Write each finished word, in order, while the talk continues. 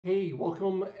Hey,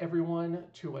 welcome everyone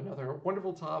to another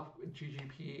wonderful talk with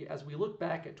GGP as we look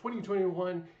back at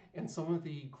 2021 and some of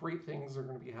the great things that are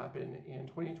going to be happening in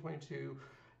 2022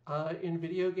 in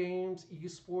video games,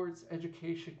 esports,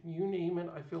 education, you name it.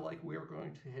 I feel like we are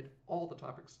going to hit all the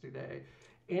topics today.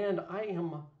 And I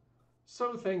am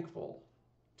so thankful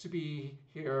to be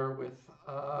here with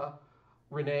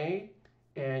Renee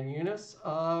and Eunice.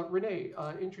 Renee,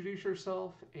 introduce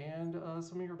yourself and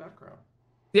some of your background.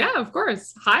 Yeah, of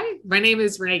course. Hi, my name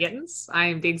is Renee Gittens. I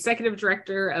am the executive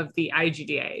director of the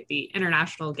IGDA, the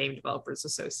International Game Developers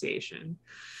Association.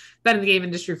 Been in the game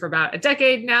industry for about a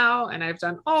decade now, and I've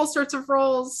done all sorts of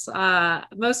roles,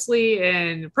 mostly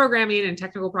in programming and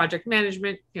technical project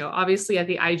management. Obviously at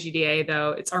the IGDA,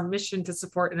 though, it's our mission to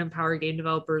support and empower game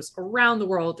developers around the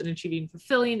world in achieving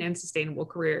fulfilling and sustainable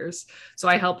careers. So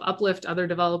I help uplift other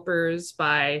developers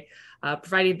by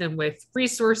providing them with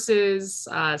resources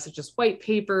such as white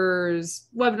papers,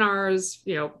 webinars,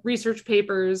 research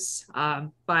papers,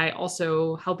 by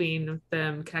also helping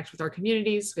them connect with our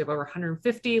communities. We have over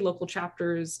 150 local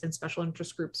chapters and special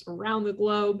interest groups around the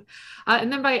globe,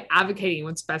 and then by advocating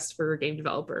what's best for game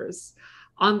developers.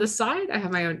 On the side, I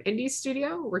have my own indie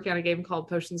studio working on a game called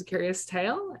Potions of Curious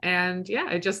Tale. And yeah,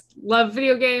 I just love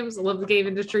video games. I love the game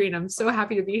industry, and I'm so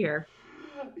happy to be here.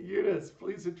 Eunice,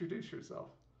 please introduce yourself.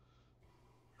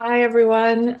 Hi,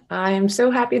 everyone. I am so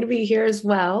happy to be here as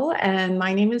well. And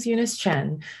my name is Eunice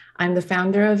Chen. I'm the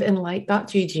founder of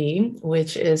Enlight.gg,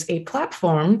 which is a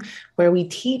platform where we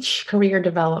teach career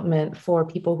development for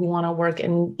people who want to work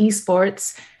in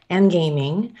esports and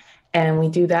gaming. And we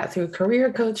do that through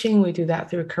career coaching, we do that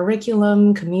through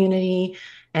curriculum, community,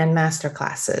 and master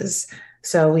classes.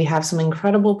 So we have some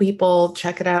incredible people.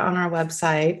 Check it out on our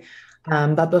website.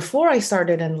 But before I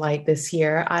started Enlight this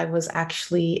year, I was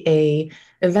actually a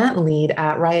event lead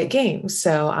at Riot Games.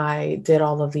 So I did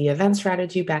all of the event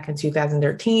strategy back in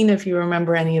 2013. If you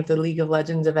remember any of the League of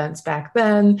Legends events back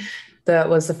then, that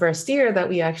was the first year that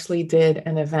we actually did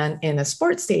an event in a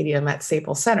sports stadium at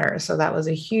Staples Center. So that was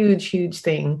a huge, huge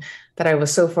thing that I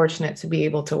was so fortunate to be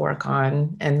able to work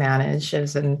on and manage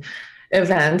as an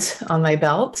event on my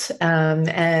belt.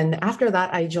 And after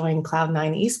that, I joined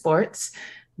Cloud9 Esports,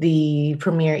 the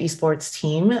premier esports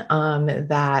team.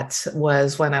 That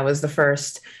was when I was the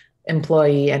first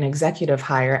employee and executive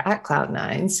hire at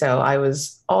Cloud9. So I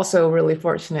was also really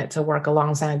fortunate to work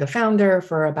alongside the founder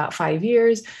for about 5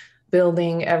 years,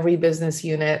 building every business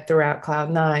unit throughout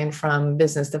Cloud9 from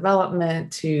business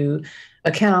development to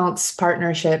accounts,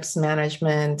 partnerships,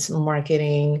 management,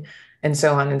 marketing, and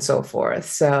so on and so forth.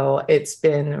 So it's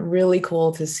been really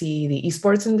cool to see the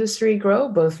esports industry grow,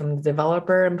 both from the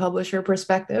developer and publisher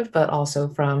perspective, but also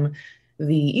from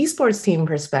the esports team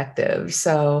perspective.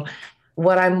 So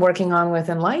what I'm working on with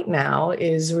Enlight now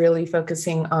is really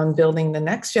focusing on building the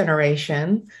next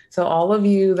generation. So all of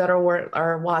you that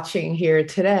are watching here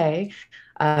today,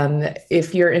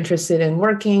 if you're interested in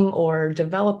working or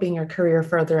developing your career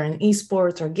further in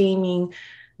esports or gaming,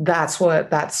 that's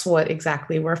what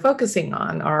exactly we're focusing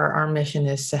on. Our mission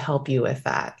is to help you with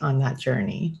that on that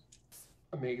journey.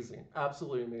 Amazing,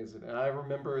 absolutely amazing. And I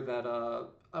remember that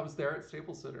I was there at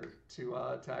Staples Center to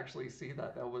actually see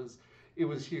that. It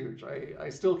was huge. I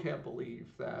still can't believe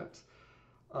that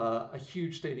a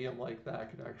huge stadium like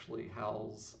that could actually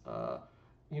house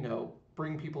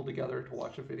bring people together to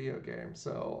watch a video game.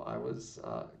 So I was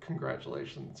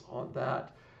congratulations on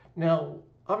that. Now,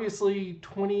 obviously,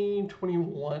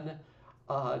 2021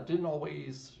 didn't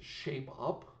always shape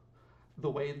up the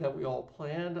way that we all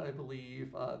planned. I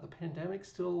believe the pandemic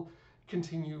still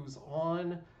continues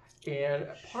on, and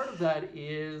part of that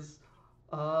is,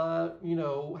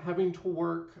 having to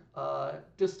work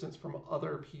distance from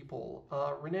other people.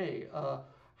 Renee,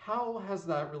 how has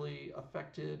that really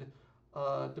affected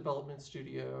development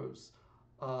studios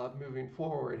moving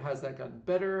forward? Has that gotten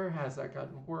better? Has that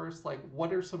gotten worse? Like,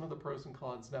 what are some of the pros and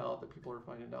cons now that people are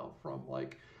finding out from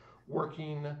like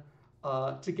working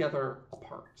together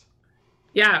apart?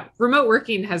 Yeah, remote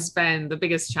working has been the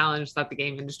biggest challenge that the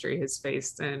game industry has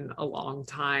faced in a long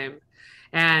time.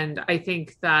 And I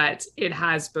think that it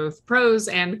has both pros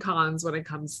and cons when it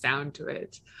comes down to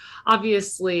it.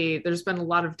 Obviously, there's been a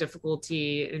lot of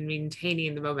difficulty in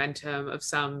maintaining the momentum of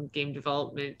some game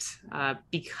development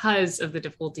because of the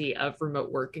difficulty of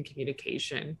remote work and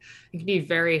communication. It can be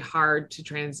very hard to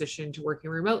transition to working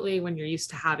remotely when you're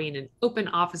used to having an open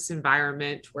office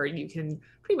environment where you can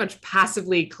pretty much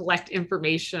passively collect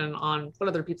information on what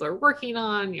other people are working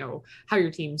on, how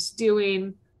your team's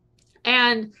doing.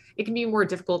 And it can be more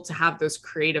difficult to have those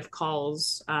creative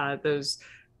calls, those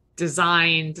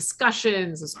design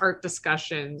discussions, those art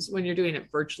discussions when you're doing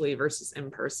it virtually versus in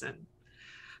person.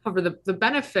 However, the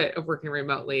benefit of working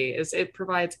remotely is it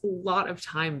provides a lot of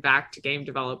time back to game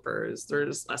developers.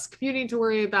 There's less commuting to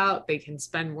worry about. They can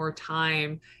spend more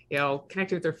time,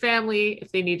 connecting with their family.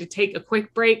 If they need to take a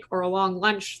quick break or a long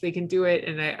lunch, they can do it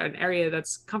in an area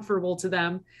that's comfortable to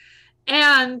them.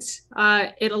 And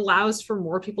it allows for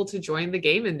more people to join the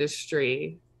game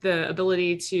industry. The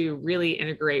ability to really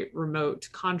integrate remote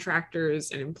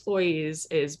contractors and employees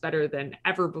is better than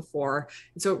ever before.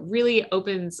 And so it really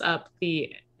opens up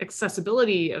the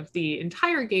accessibility of the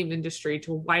entire game industry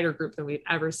to a wider group than we've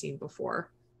ever seen before.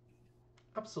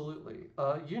 Absolutely.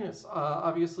 Eunice,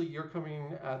 obviously you're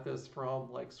coming at this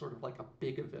from like sort of like a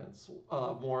big events,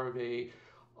 more of a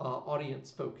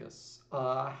audience focus.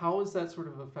 How has that sort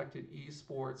of affected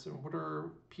esports, and what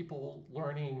are people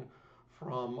learning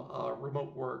from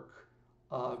remote work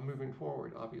moving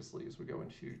forward, obviously, as we go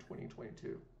into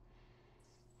 2022?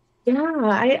 Yeah,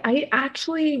 I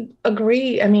actually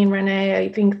agree. I mean, Renee, I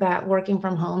think that working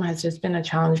from home has just been a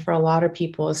challenge for a lot of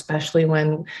people, especially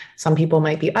when some people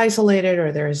might be isolated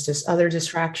or there's just other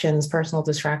distractions, personal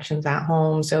distractions at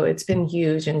home. So it's been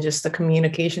huge, and just the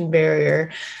communication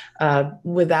barrier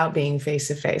without being face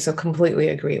to face. So completely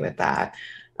agree with that.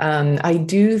 I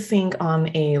do think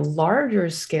on a larger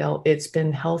scale, it's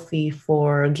been healthy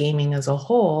for gaming as a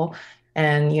whole.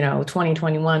 And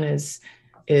 2021 is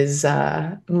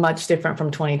much different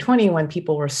from 2020, when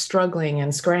people were struggling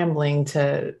and scrambling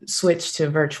to switch to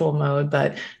virtual mode.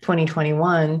 But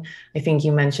 2021, I think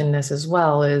you mentioned this as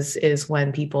well, is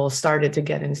when people started to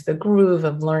get into the groove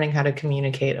of learning how to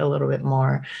communicate a little bit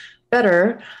more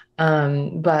better.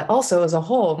 But also as a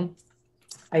whole,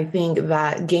 I think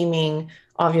that gaming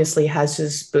obviously has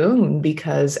just boomed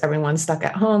because everyone's stuck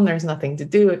at home. There's nothing to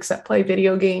do except play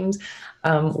video games,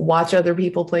 watch other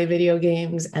people play video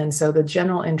games. And so the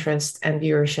general interest and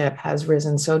viewership has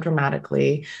risen so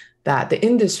dramatically that the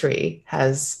industry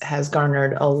has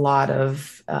garnered a lot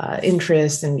of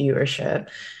interest and viewership.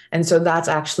 And so that's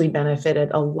actually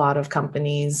benefited a lot of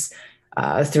companies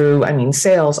through, I mean,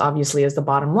 sales obviously is the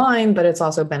bottom line, but it's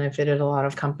also benefited a lot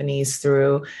of companies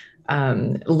through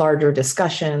larger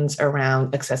discussions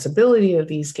around accessibility of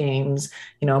these games,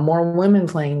 more women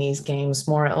playing these games,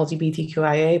 more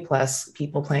LGBTQIA plus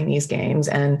people playing these games,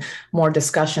 and more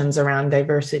discussions around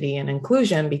diversity and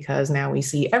inclusion, because now we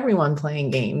see everyone playing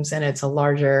games and it's a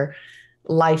larger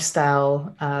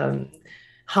lifestyle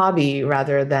hobby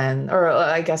rather than, or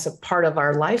I guess a part of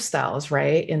our lifestyles,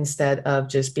 right? Instead of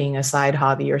just being a side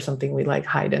hobby or something we like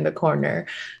hide in the corner.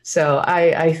 So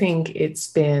I think it's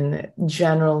been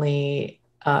generally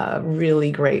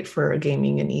really great for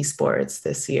gaming and esports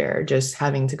this year, just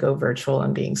having to go virtual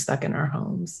and being stuck in our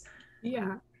homes.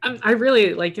 Yeah. I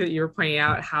really like that you were pointing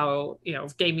out how,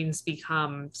 gaming's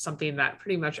become something that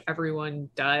pretty much everyone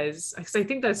does. Because I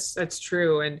think that's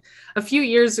true. And a few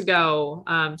years ago,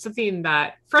 something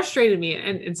that frustrated me,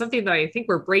 and something that I think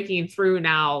we're breaking through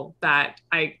now that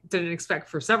I didn't expect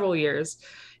for several years,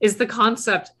 is the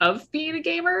concept of being a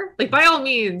gamer. Like, by all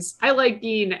means, I like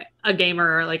being a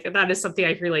gamer. Like, that is something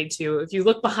I can relate to. If you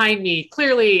look behind me,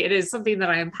 clearly it is something that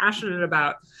I am passionate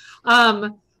about.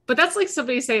 But that's like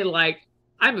somebody saying, like,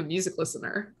 I'm a music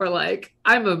listener, or like,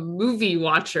 I'm a movie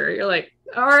watcher. You're like,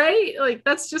 all right, like,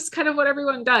 that's just kind of what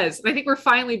everyone does. And I think we're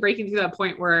finally breaking through that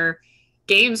point where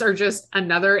games are just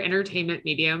another entertainment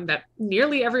medium that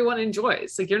nearly everyone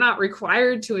enjoys. Like, you're not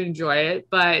required to enjoy it,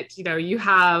 but you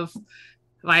have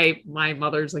my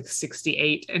mother's like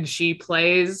 68, and she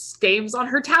plays games on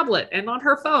her tablet and on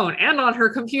her phone and on her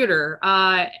computer.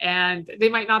 And they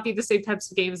might not be the same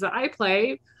types of games that I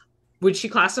play. Would she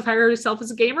classify herself as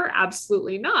a gamer?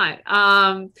 Absolutely not.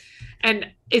 And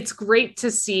it's great to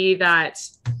see that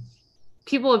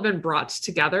people have been brought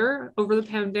together over the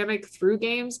pandemic through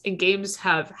games, and games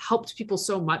have helped people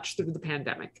so much through the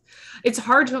pandemic. It's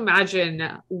hard to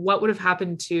imagine what would have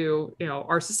happened to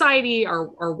our society,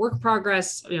 our work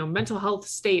progress, mental health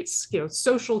states,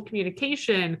 social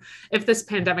communication, if this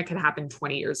pandemic had happened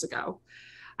 20 years ago.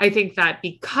 I think that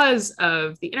because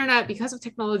of the internet, because of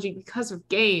technology, because of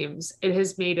games, it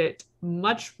has made it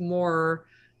much more,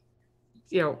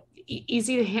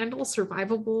 easy to handle,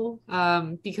 survivable,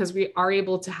 because we are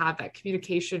able to have that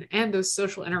communication and those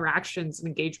social interactions and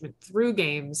engagement through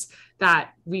games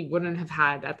that we wouldn't have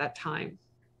had at that time.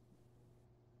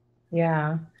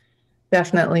 Yeah.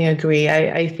 Definitely agree.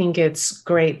 I think it's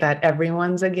great that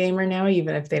everyone's a gamer now,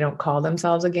 even if they don't call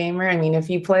themselves a gamer. I mean, if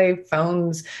you play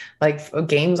phones, like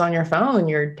games on your phone,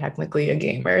 you're technically a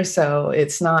gamer. So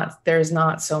there's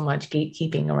not so much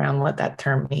gatekeeping around what that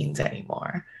term means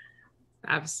anymore.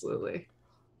 Absolutely.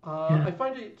 Yeah. I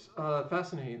find it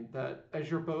fascinating that as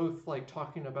you're both like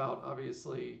talking about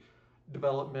obviously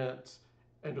development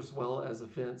and as well as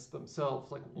events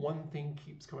themselves, like one thing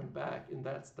keeps coming back, and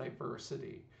that's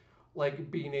diversity.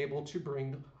 Like being able to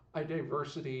bring a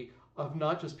diversity of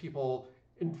not just people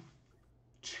in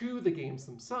to the games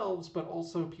themselves, but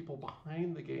also people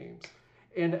behind the games.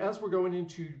 And as we're going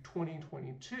into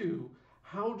 2022,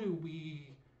 how do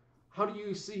we, how do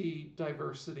you see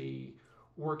diversity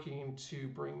working to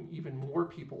bring even more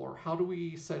people, or how do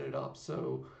we set it up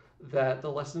so that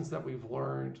the lessons that we've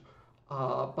learned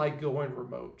by going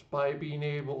remote, by being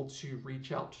able to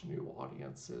reach out to new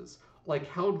audiences, like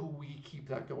how do we keep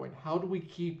that going? How do we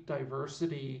keep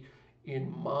diversity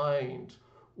in mind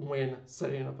when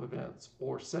setting up events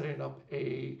or setting up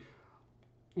a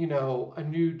a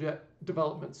new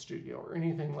development studio or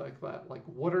anything like that? Like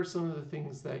what are some of the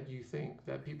things that you think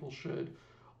that people should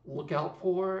look out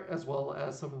for, as well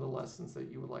as some of the lessons that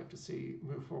you would like to see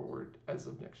move forward as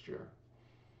of next year?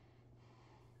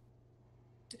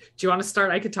 Do you want to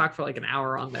start? I could talk for like an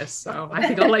hour on this, so I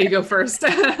think I'll let you go first.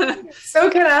 So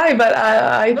can I, but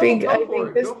I think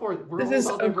this is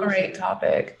a great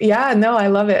topic. Yeah, no, I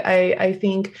love it. I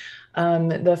think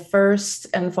the first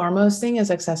and foremost thing is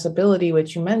accessibility,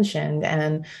 which you mentioned,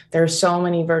 and there's so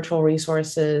many virtual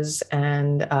resources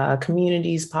and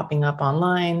communities popping up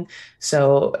online.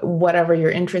 So whatever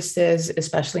your interest is,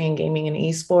 especially in gaming and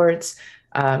esports,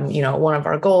 one of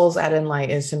our goals at Enlight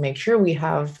is to make sure we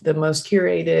have the most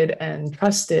curated and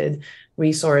trusted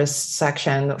resource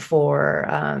section for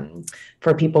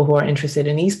people who are interested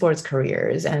in esports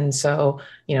careers. And so,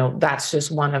 that's just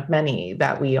one of many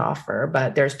that we offer,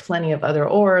 but there's plenty of other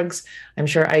orgs. I'm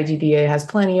sure IGDA has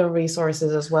plenty of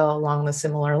resources as well along the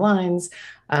similar lines.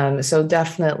 So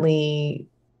definitely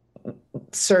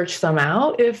search them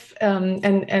out if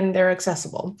and they're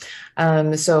accessible.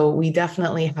 So we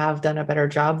definitely have done a better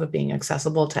job of being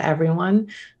accessible to everyone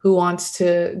who wants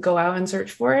to go out and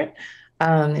search for it,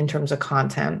 in terms of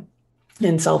content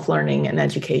and self-learning and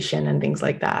education and things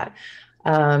like that.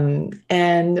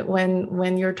 And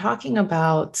when you're talking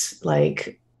about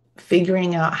like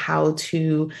figuring out how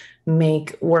to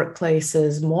make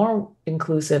workplaces more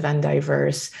inclusive and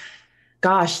diverse,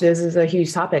 gosh, this is a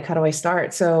huge topic. How do I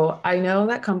start? So I know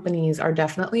that companies are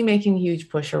definitely making a huge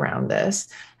push around this.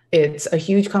 It's a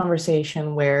huge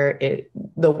conversation where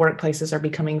the workplaces are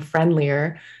becoming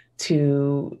friendlier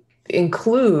to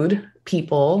include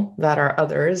people that are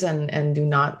others and do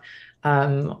not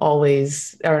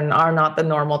always or are not the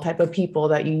normal type of people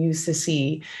that you used to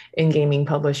see in gaming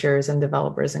publishers and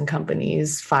developers and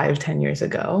companies 5-10 years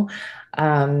ago.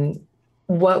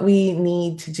 What we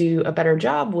need to do a better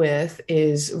job with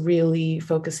is really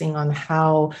focusing on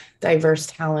how diverse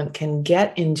talent can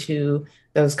get into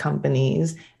those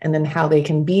companies and then how they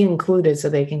can be included so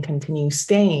they can continue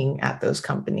staying at those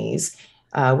companies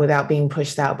without being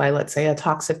pushed out by, let's say, a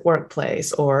toxic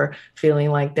workplace or feeling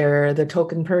like they're the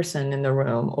token person in the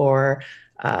room or,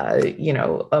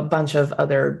 a bunch of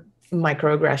other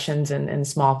microaggressions and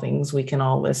small things we can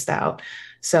all list out.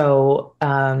 So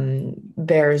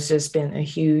there's just been a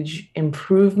huge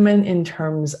improvement in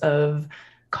terms of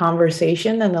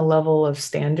conversation and the level of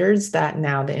standards that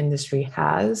now the industry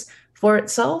has for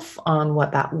itself on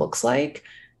what that looks like.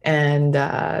 And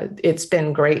it's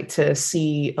been great to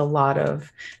see a lot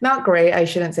of, not great, I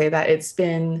shouldn't say that. It's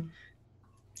been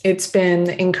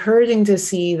encouraging to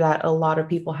see that a lot of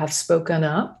people have spoken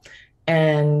up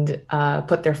and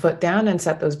put their foot down and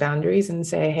set those boundaries and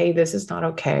say, hey, this is not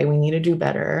okay. We need to do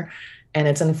better. And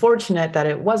it's unfortunate that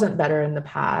it wasn't better in the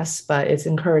past, but it's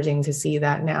encouraging to see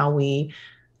that now we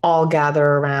all gather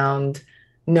around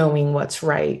knowing what's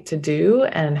right to do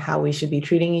and how we should be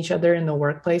treating each other in the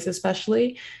workplace,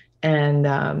 especially, and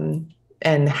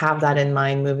have that in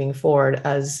mind moving forward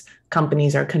as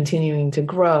companies are continuing to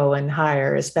grow and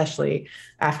hire, especially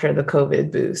after the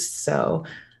COVID boost. So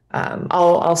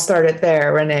I'll start it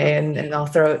there, Renee, and I'll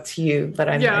throw it to you, but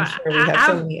I'm sure we have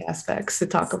so many aspects to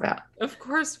talk about. Of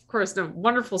course. No,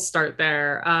 wonderful start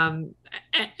there.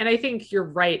 And I think you're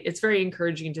right. It's very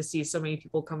encouraging to see so many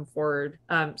people come forward.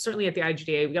 Certainly at the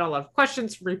IGDA, we got a lot of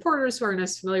questions from reporters who aren't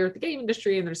as familiar with the game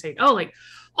industry, and they're saying, oh, like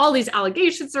all these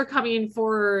allegations are coming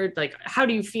forward. Like, how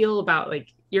do you feel about like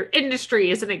your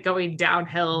industry? Isn't it going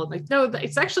downhill? Like, no,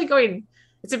 it's actually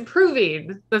it's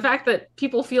improving. The fact that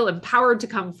people feel empowered to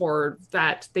come forward,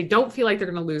 that they don't feel like they're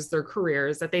going to lose their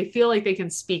careers, that they feel like they can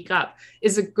speak up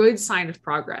is a good sign of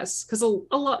progress. Because a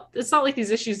lot, it's not like these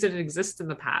issues didn't exist in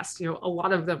the past. A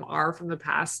lot of them are from the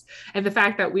past. And the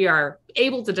fact that we are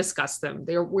able to discuss them,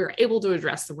 we're able to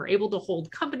address them, we're able to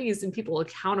hold companies and people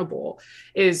accountable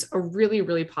is a really,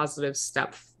 really positive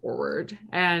step forward.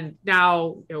 And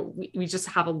now, we just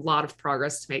have a lot of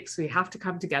progress to make. So we have to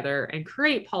come together and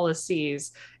create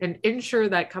policies and ensure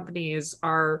that companies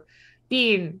are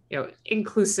being,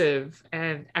 inclusive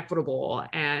and equitable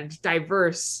and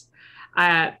diverse.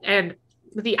 And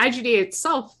the IGDA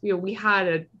itself, we had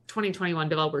a 2021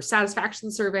 developer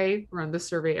satisfaction survey. We run this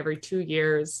survey every 2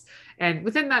 years. And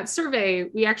within that survey,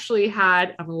 we actually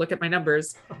had, I'm going to look at my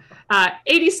numbers,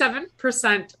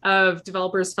 87% of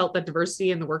developers felt that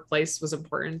diversity in the workplace was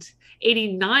important.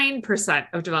 89%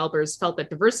 of developers felt that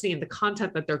diversity in the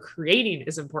content that they're creating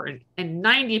is important. And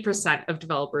 90% of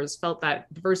developers felt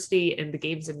that diversity in the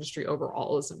games industry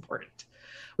overall is important.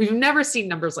 We've never seen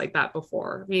numbers like that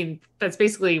before. I mean, that's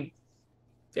basically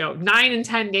 9 in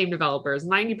 10 game developers,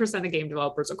 90% of game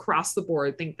developers across the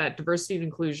board think that diversity and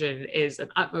inclusion is an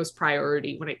utmost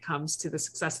priority when it comes to the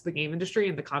success of the game industry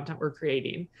and the content we're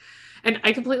creating. And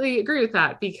I completely agree with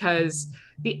that, because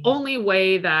the only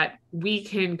way that we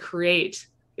can create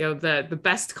the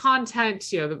best content,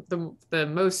 the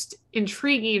most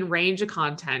intriguing range of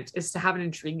content is to have an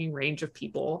intriguing range of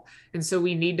people. And so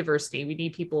we need diversity. We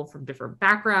need people from different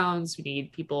backgrounds. We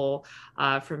need people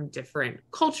from different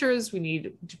cultures. We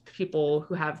need people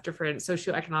who have different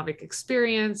socioeconomic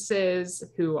experiences,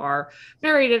 who are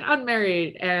married and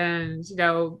unmarried, and,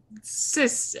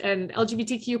 cis and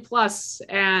LGBTQ plus,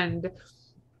 and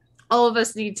all of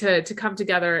us need to come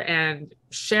together and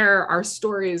share our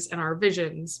stories and our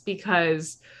visions,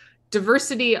 because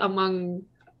diversity among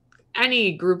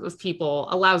any group of people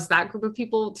allows that group of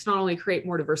people to not only create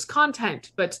more diverse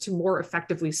content, but to more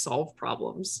effectively solve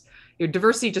problems.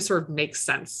 Diversity just sort of makes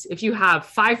sense. If you have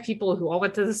 5 people who all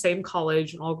went to the same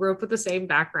college and all grew up with the same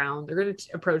background, they're going to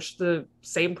approach the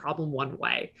same problem one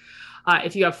way.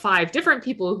 If you have 5 different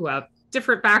people who have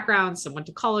different backgrounds, some went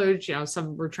to college,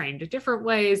 some were trained in different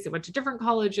ways, they went to different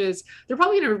colleges, they're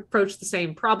probably going to approach the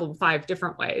same problem 5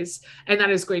 different ways. And that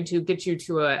is going to get you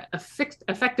to a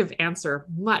effective answer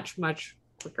much, much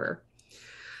quicker.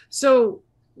 So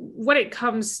when it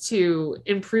comes to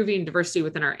improving diversity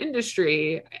within our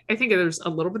industry, I think there's a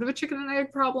little bit of a chicken and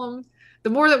egg problem. The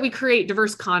more that we create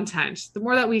diverse content, the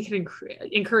more that we can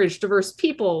encourage diverse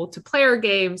people to play our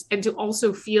games and to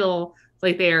also feel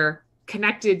like they're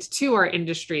connected to our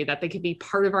industry, that they can be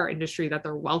part of our industry, that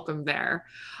they're welcome there.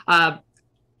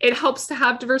 It helps to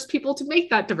have diverse people to make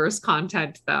that diverse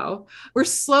content, though. We're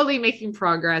slowly making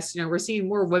progress. We're seeing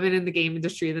more women in the game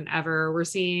industry than ever. We're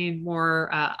seeing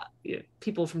more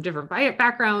people from different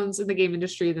backgrounds in the game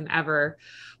industry than ever.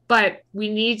 But we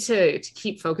need to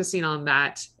keep focusing on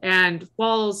that. And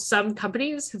while some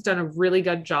companies have done a really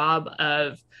good job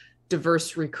of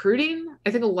diverse recruiting,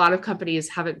 I think a lot of companies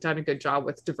haven't done a good job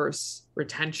with diverse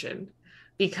retention,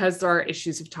 because there are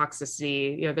issues of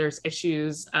toxicity. There's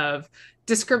issues of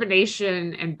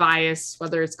discrimination and bias,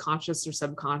 whether it's conscious or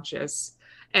subconscious.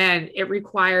 And it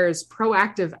requires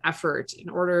proactive effort in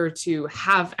order to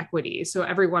have equity, so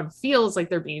everyone feels like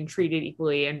they're being treated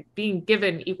equally and being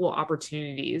given equal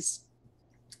opportunities.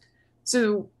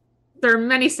 So there are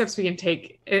many steps we can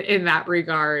take in that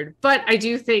regard, but I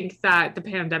do think that the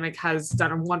pandemic has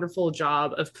done a wonderful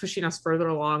job of pushing us further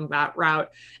along that route.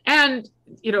 And,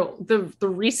 the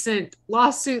recent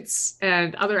lawsuits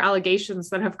and other allegations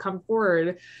that have come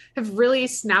forward have really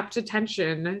snapped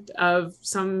attention of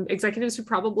some executives who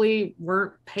probably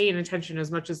weren't paying attention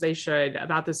as much as they should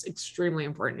about this extremely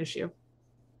important issue.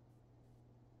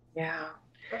 Yeah.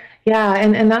 Yeah,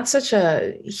 and that's such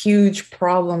a huge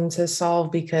problem to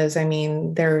solve, because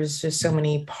there's just so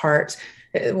many parts.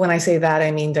 When I say that,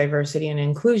 I mean diversity and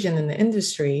inclusion in the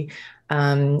industry.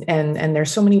 And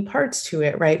there's so many parts to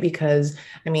it, right? Because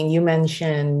you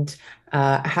mentioned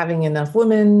having enough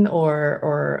women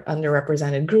or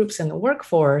underrepresented groups in the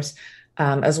workforce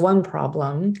as one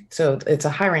problem. So it's a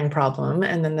hiring problem.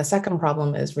 And then the second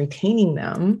problem is retaining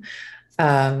them.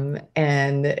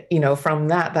 And, from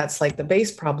that's like the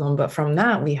base problem. But from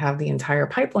that, we have the entire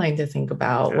pipeline to think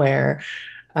about, where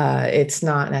it's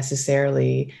not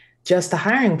necessarily just a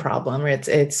hiring problem.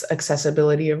 It's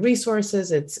accessibility of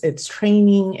resources, it's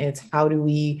training, it's how do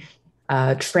we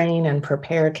train and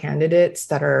prepare candidates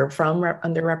that are from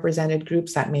underrepresented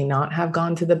groups that may not have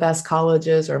gone to the best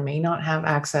colleges or may not have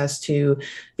access to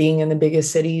being in the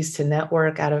biggest cities to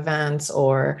network at events,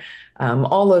 or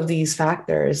all of these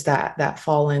factors that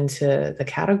fall into the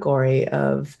category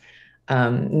of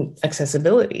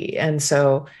accessibility. And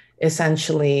so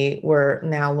essentially, we're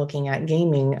now looking at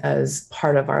gaming as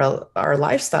part of our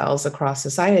lifestyles across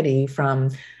society, from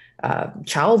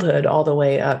childhood all the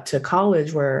way up to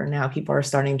college, where now people are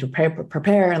starting to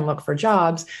prepare and look for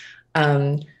jobs.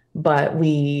 But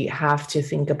we have to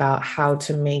think about how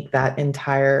to make that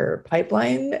entire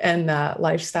pipeline and that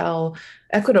lifestyle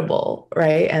equitable,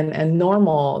 right? And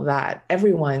normal, that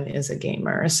everyone is a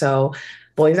gamer. So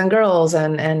boys and girls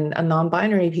and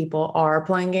non-binary people are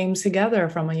playing games together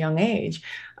from a young age.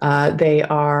 They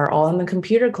are all in the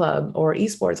computer club or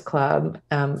esports club,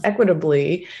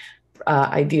 equitably,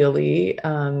 ideally,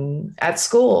 at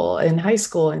school, in high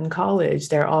school, in college.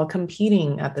 They're all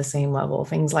competing at the same level,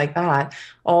 things like that,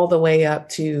 all the way up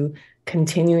to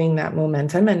continuing that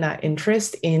momentum and that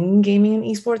interest in gaming and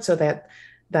esports, so that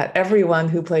everyone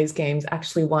who plays games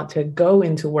actually want to go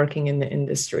into working in the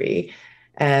industry.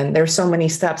 And there's so many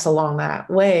steps along that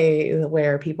way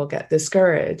where people get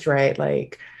discouraged, right?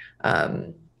 Like,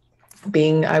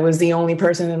 I was the only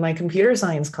person in my computer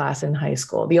science class in high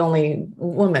school, the only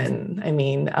woman, I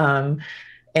mean,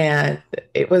 and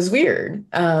it was weird.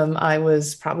 I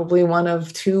was probably one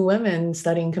of two women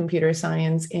studying computer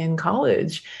science in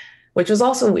college, which was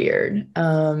also weird.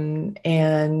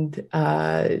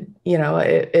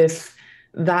 If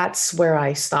that's where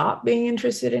I stopped being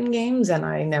interested in games, and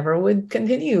I never would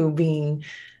continue being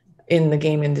in the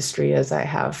game industry as I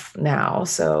have now.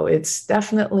 So it's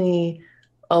definitely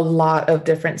a lot of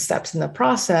different steps in the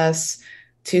process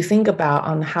to think about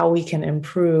on how we can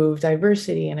improve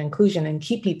diversity and inclusion and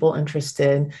keep people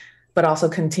interested, but also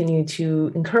continue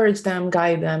to encourage them,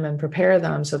 guide them, and prepare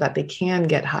them so that they can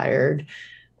get hired,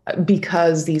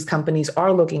 because these companies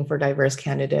are looking for diverse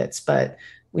candidates, but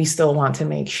we still want to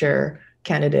make sure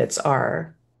candidates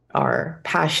are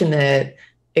passionate,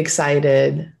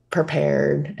 excited,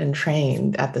 prepared, and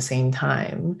trained at the same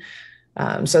time.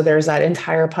 So there's that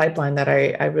entire pipeline that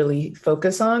I really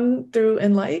focus on through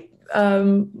Enlight,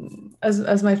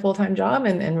 as my full-time job,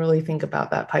 and really think about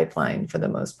that pipeline for the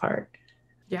most part.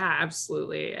 Yeah,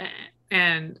 absolutely.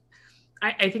 And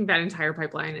I think that entire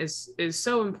pipeline is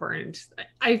so important.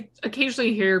 I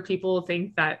occasionally hear people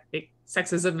think that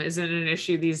sexism isn't an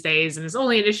issue these days and is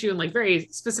only an issue in like very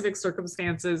specific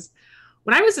circumstances.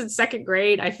 When I was in second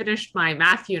grade, I finished my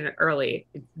math unit early,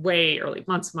 way early,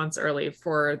 months early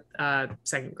for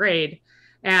second grade,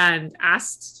 and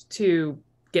asked to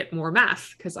get more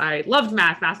math because I loved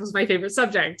math. Math was my favorite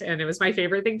subject, and it was my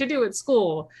favorite thing to do at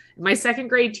school. My second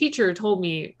grade teacher told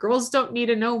me, girls don't need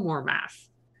to know more math.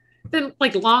 Then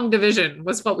like long division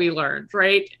was what we learned,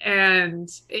 right? And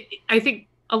I think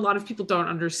a lot of people don't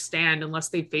understand, unless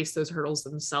they face those hurdles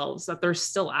themselves, that they're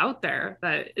still out there,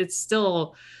 that it's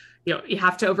still, you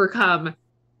have to overcome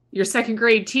your second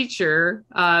grade teacher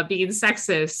being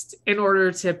sexist in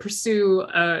order to pursue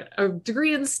a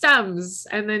degree in STEMs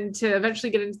and then to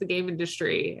eventually get into the game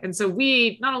industry. And so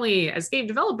we, not only as game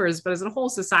developers, but as a whole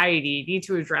society, need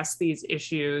to address these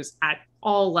issues at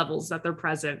all levels that they're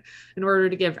present in order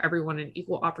to give everyone an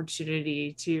equal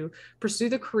opportunity to pursue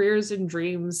the careers and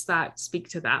dreams that speak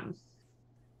to them.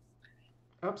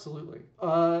 Absolutely.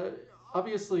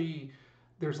 Obviously,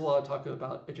 there's a lot of talk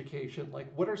about education. Like,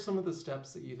 what are some of the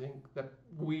steps that you think that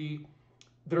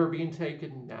are being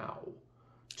taken now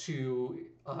to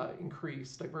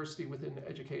increase diversity within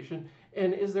education?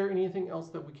 And is there anything else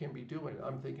that we can be doing?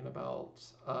 I'm thinking about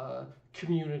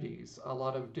communities, a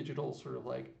lot of digital sort of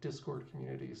like Discord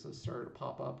communities that started to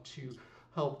pop up to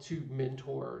help to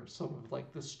mentor some of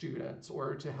like the students,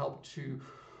 or to help to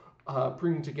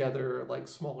bring together like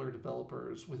smaller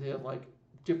developers within like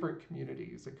different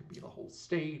communities. It could be the whole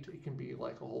state, it can be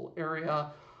like a whole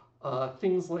area,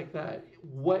 things like that.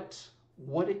 What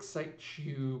excites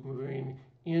you moving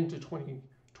into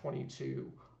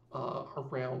 2022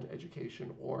 around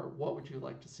education, or what would you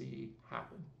like to see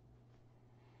happen?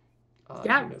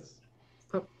 Yeah.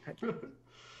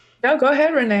 No, go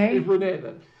ahead, Renee. Renee,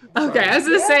 then. Okay, I was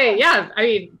gonna say, yeah. I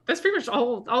mean, that's pretty much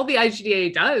all the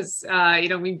IGDA does.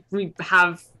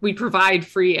 We provide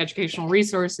free educational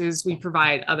resources. We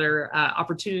provide other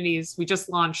opportunities. We just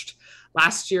launched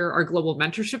last year our global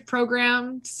mentorship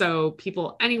program, so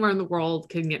people anywhere in the world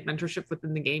can get mentorship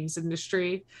within the games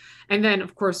industry. And then,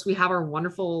 of course, we have our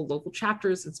wonderful local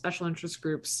chapters and special interest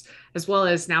groups, as well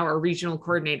as now our regional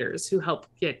coordinators who help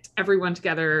get everyone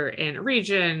together in a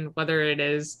region, whether it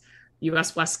is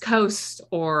US West Coast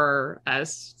or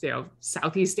as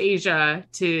Southeast Asia,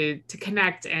 to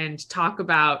connect and talk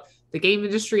about the game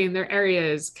industry in their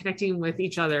areas, connecting with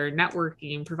each other,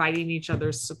 networking, providing each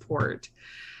other support.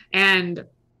 And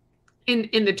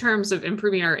in the terms of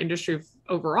improving our industry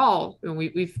overall,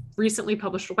 we've recently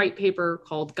published a white paper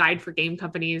called Guide for Game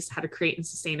Companies, How to Create and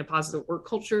Sustain a Positive Work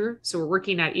Culture. So we're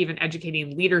working at even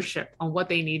educating leadership on what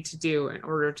they need to do in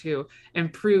order to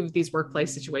improve these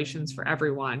workplace situations for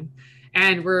everyone.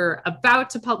 And we're about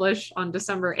to publish on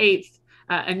December 8th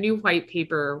a new white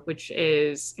paper, which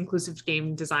is inclusive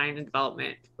game design and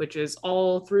development, which is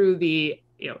all through the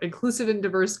inclusive and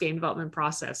diverse game development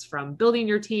process, from building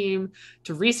your team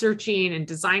to researching and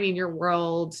designing your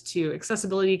world to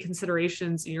accessibility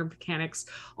considerations in your mechanics,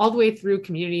 all the way through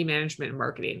community management and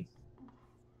marketing.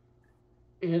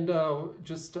 And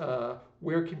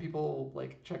where can people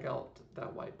check out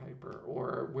that white paper,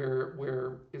 or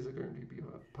where is it going to be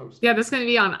posted? Yeah, that's going to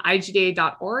be on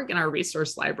igda.org in our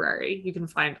resource library. You can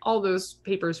find all those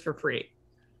papers for free.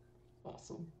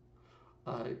 Awesome.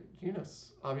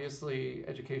 Eunice, obviously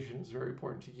education is very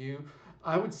important to you.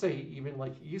 I would say even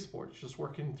esports, just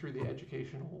working through the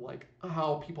educational,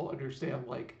 how people understand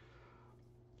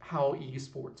how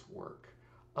esports work.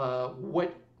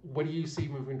 What do you see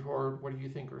moving forward? What do you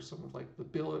think are some of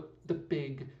the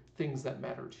big things that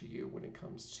matter to you when it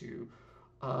comes to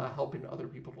helping other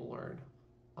people to learn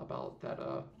about that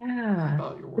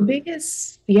about your work?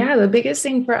 The biggest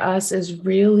thing for us is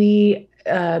really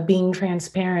being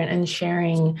transparent and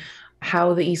sharing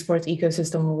how the esports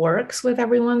ecosystem works with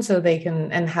everyone, so they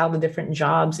can, and how the different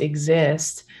jobs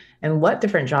exist and what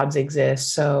different jobs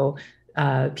exist, so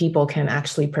people can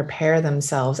actually prepare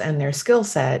themselves and their skill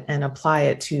set and apply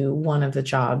it to one of the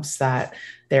jobs that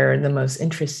they're the most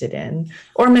interested in,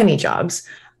 or many jobs.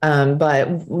 But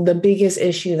the biggest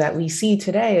issue that we see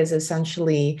today is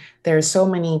essentially there's so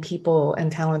many people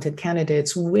and talented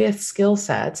candidates with skill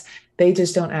sets. They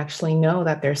just don't actually know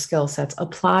that their skill sets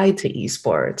apply to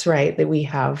esports, right? That we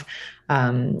have,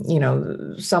 one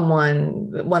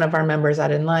of our members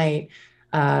at Enlight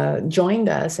joined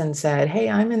us and said, hey,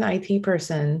 I'm an IT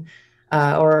person,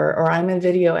 or I'm a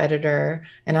video editor,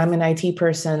 and I'm an IT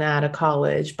person at a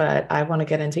college, but I want to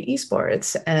get into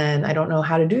esports and I don't know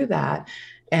how to do that.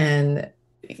 And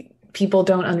people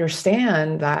don't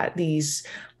understand that these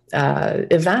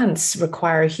events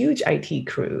require huge IT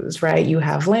crews, right? You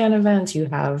have LAN events, you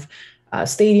have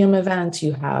stadium events,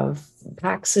 you have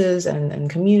PAXs and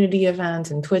community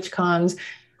events and TwitchCons.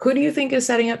 Who do you think is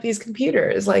setting up these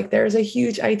computers? There's a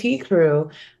huge IT crew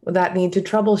that need to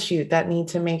troubleshoot, that need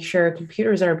to make sure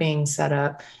computers are being set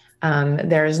up.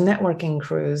 There's networking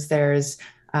crews, there's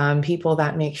people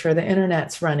that make sure the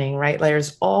internet's running, right?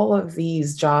 There's all of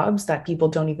these jobs that people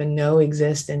don't even know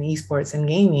exist in esports and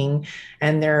gaming,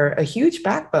 and they're a huge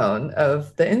backbone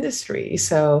of the industry.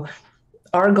 So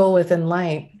our goal with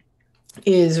Enlight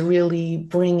is really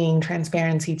bringing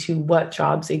transparency to what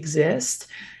jobs exist.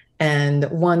 And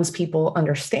once people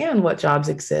understand what jobs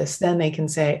exist, then they can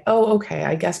say, oh, okay,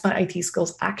 I guess my IT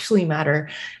skills actually matter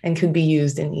and could be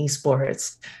used in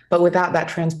esports. But without that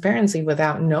transparency,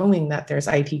 without knowing that there's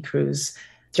IT crews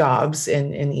jobs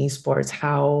in esports,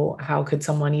 how could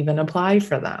someone even apply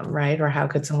for them, right? Or how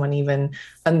could someone even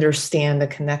understand the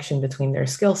connection between their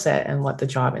skill set and what the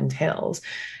job entails?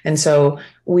 And so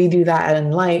we do that at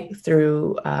Enlight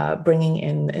through bringing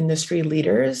in industry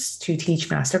leaders to teach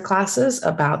masterclasses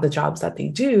about the jobs that they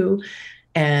do.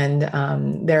 And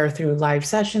they're through live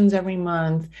sessions every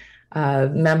month.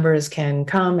 Members can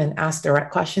come and ask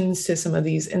direct questions to some of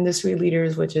these industry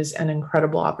leaders, which is an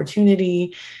incredible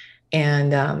opportunity.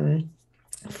 And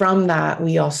from that,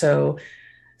 we also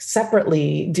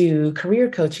separately do career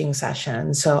coaching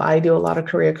sessions. So I do a lot of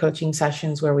career coaching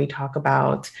sessions where we talk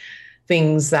about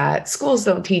things that schools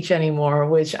don't teach anymore,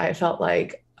 which I felt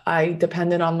like I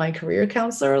depended on my career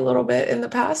counselor a little bit in the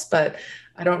past, but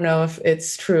I don't know if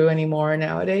it's true anymore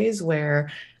nowadays,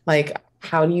 where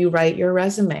how do you write your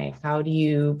resume? How do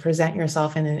you present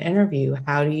yourself in an interview?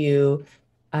 How do you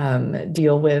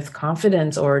deal with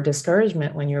confidence or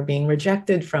discouragement when you're being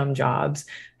rejected from jobs?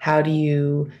 How do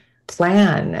you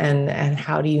plan and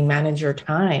how do you manage your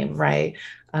time, right?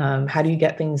 How do you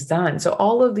get things done? So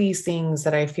all of these things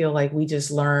that I feel like we just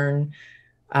learn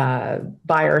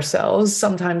by ourselves,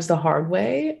 sometimes the hard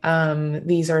way.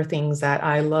 These are things that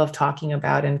I love talking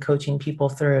about and coaching people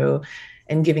through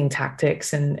and giving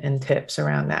tactics and tips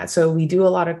around that. So we do a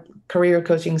lot of career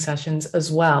coaching sessions as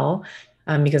well.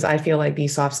 Because I feel like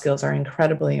these soft skills are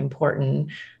incredibly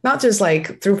important, not just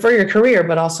for your career,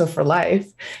 but also for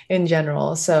life in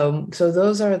general. So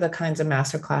those are the kinds of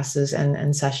masterclasses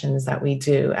and sessions that we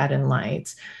do at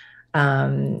Enlight.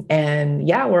 And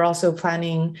yeah, we're also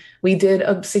planning, we did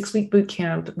a 6-week boot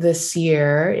camp this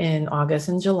year in August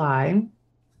and July,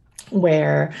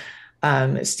 where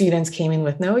students came in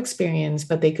with no experience,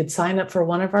 but they could sign up for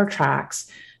one of our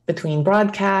tracks between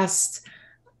broadcasts,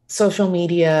 social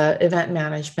media, event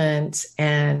management,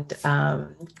 and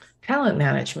talent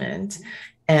management.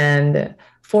 And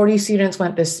 40 students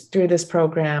went through this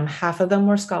program. Half of them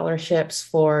were scholarships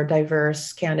for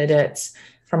diverse candidates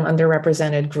from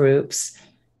underrepresented groups.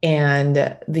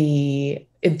 And the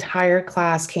entire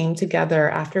class came together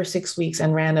after 6 weeks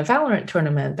and ran a Valorant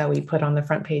tournament that we put on the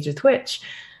front page of Twitch.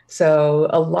 So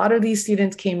a lot of these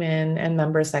students came in, and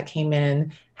members that came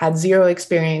in had zero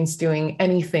experience doing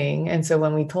anything. And so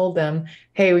when we told them,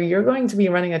 hey, you're going to be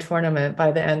running a tournament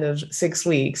by the end of 6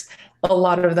 weeks, a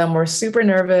lot of them were super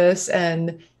nervous,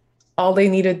 and all they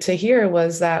needed to hear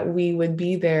was that we would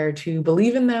be there to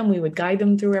believe in them. We would guide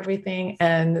them through everything,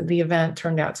 and the event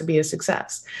turned out to be a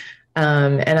success.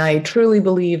 And I truly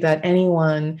believe that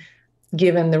anyone,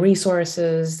 given the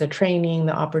resources, the training,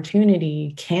 the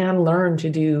opportunity, can learn to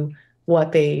do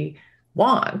what they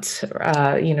want.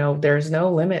 There's no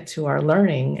limit to our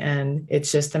learning, and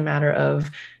it's just a matter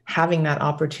of having that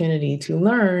opportunity to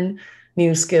learn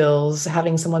new skills,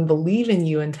 having someone believe in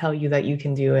you and tell you that you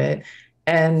can do it,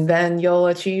 and then you'll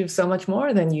achieve so much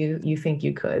more than you think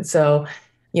you could. So,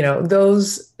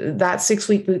 that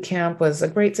 6-week boot camp was a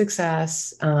great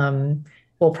success.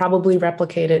 We'll probably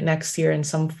replicate it next year in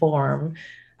some form.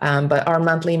 But our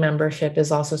monthly membership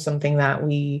is also something that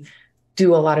we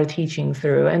do a lot of teaching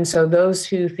through. And so those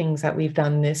two things that we've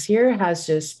done this year has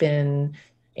just been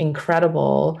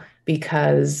incredible,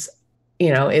 because,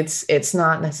 it's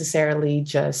not necessarily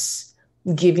just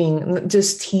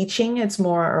teaching. It's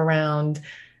more around,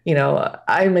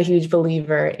 I'm a huge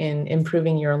believer in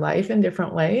improving your life in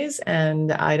different ways.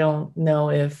 And I don't know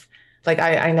if,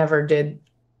 I never did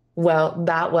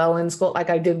that well in school.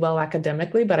 I did well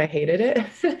academically, but I hated it.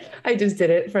 I just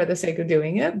did it for the sake of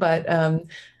doing it. But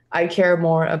I care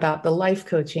more about the life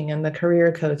coaching and the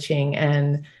career coaching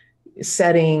and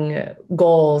setting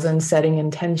goals and setting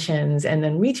intentions and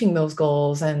then reaching those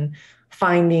goals and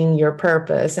finding your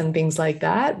purpose and things like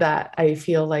that I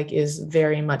feel like is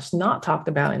very much not talked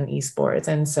about in esports.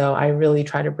 And so I really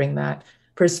try to bring that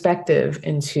perspective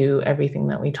into everything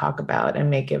that we talk about and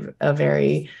make it a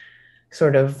very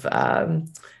sort of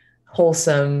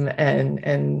wholesome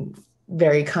and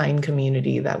very kind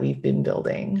community that we've been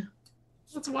building.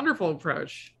 That's a wonderful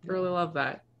approach. I really love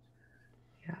that.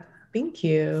 Yeah, thank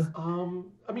you.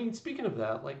 Speaking of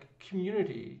that,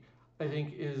 community, I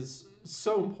think, is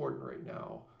so important right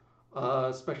now,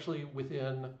 especially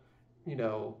within,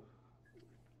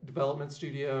 development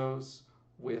studios,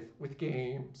 with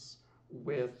games,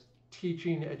 with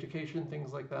teaching, education,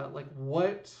 things like that.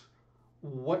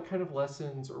 What kind of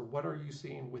lessons, or what are you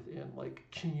seeing within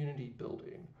community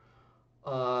building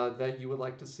that you would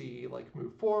like to see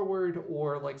move forward,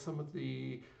 or some of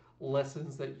the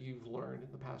lessons that you've learned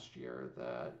in the past year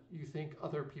that you think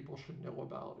other people should know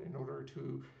about in order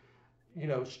to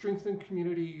strengthen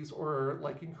communities or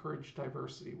encourage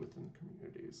diversity within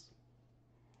communities?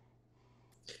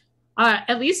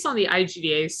 At least on the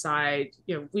IGDA side,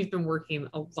 we've been working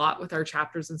a lot with our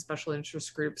chapters and special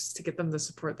interest groups to get them the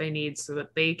support they need so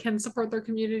that they can support their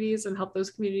communities and help those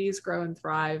communities grow and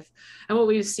thrive. And what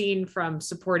we've seen from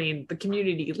supporting the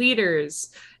community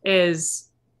leaders is,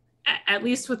 at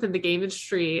least within the game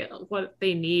industry, what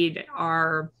they need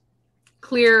are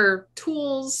clear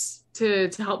tools to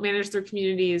help manage their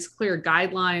communities, clear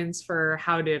guidelines for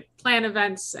how to plan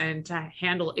events and to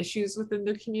handle issues within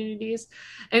their communities,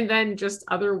 and then just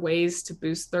other ways to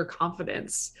boost their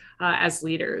confidence as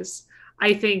leaders.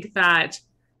 I think that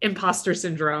imposter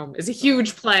syndrome is a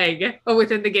huge plague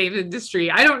within the game industry.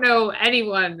 I don't know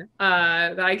anyone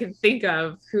that I can think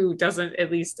of who doesn't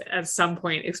at least at some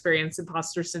point experience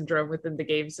imposter syndrome within the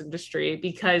games industry,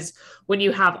 because when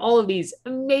you have all of these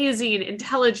amazing,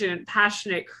 intelligent,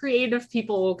 passionate, creative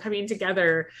people coming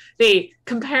together, they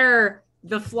compare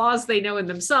the flaws they know in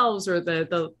themselves, or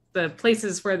the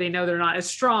places where they know they're not as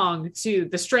strong, to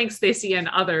the strengths they see in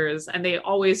others, and they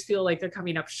always feel like they're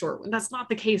coming up short when that's not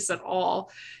the case at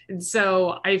all. And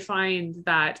so I find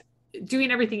that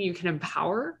doing everything you can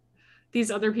empower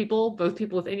these other people, both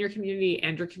people within your community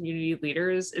and your community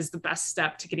leaders, is the best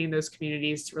step to getting those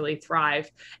communities to really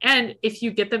thrive. And if you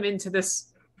get them into this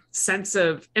sense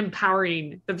of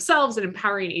empowering themselves and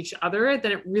empowering each other,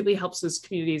 then it really helps those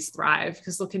communities thrive,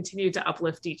 because they'll continue to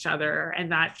uplift each other,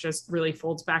 and that just really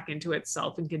folds back into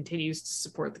itself and continues to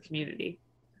support the community.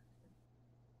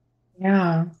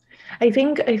 Yeah, I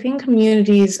think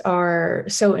communities are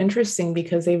so interesting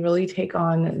because they really take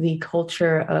on the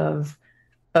culture of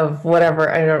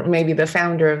whatever, maybe the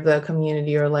founder of the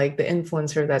community, or the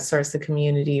influencer that starts the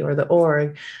community, or the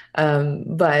org.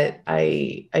 But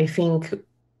I think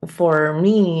for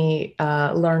me,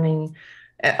 learning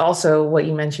also what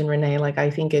you mentioned, Renee, like I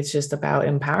think it's just about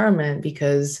empowerment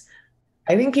because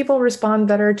I think people respond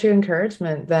better to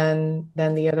encouragement than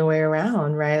the other way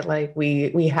around, right? Like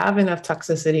we have enough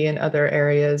toxicity in other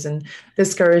areas and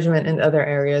discouragement in other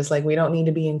areas. Like we don't need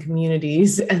to be in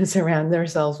communities and surround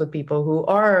ourselves with people who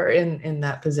are in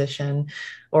that position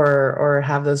or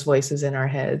have those voices in our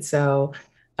head. So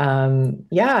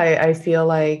yeah, I feel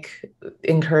like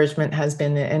encouragement has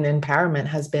been and empowerment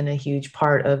has been a huge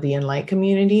part of the Enlight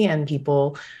community, and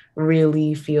people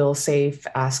really feel safe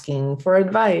asking for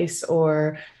advice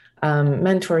or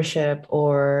mentorship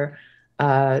or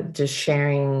just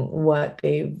sharing what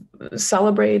they've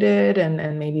celebrated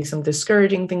and maybe some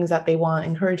discouraging things that they want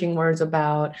encouraging words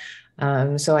about.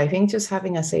 So I think just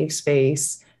having a safe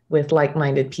space with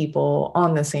like-minded people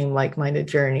on the same like-minded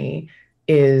journey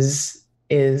is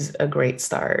a great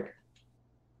start.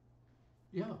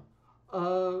 Yeah.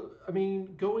 I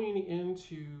mean, going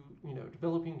into,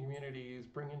 developing communities,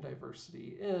 bringing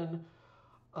diversity in,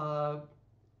 uh,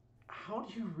 how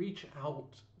do you reach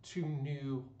out to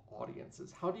new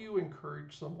audiences? How do you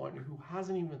encourage someone who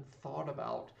hasn't even thought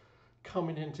about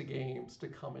coming into games to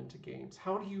come into games?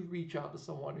 How do you reach out to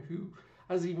someone who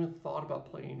hasn't even thought about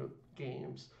playing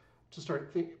games to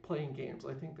start playing games?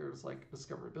 I think there's like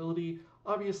discoverability.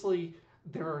 Obviously,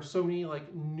 there are so many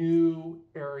like new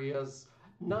areas,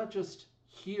 not just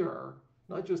here,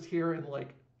 not just here in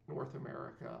like North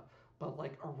America, but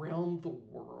like around the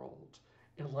world.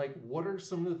 And like, what are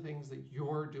some of the things that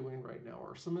you're doing right now,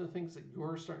 or some of the things that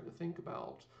you're starting to think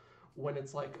about when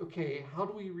it's like, okay, how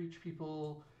do we reach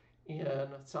people in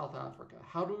South Africa?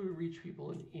 How do we reach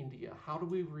people in India? How do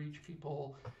we reach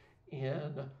people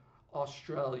in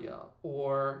Australia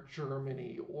or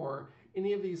Germany or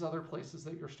any of these other places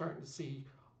that you're starting to see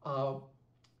uh,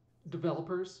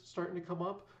 developers starting to come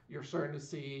up? You're starting to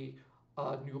see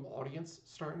a new audience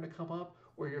starting to come up,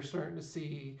 where you're starting to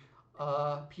see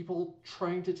people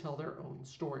trying to tell their own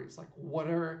stories. Like, what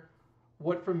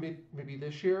from maybe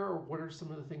this year, or what are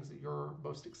some of the things that you're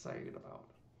most excited about?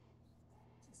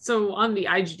 So on the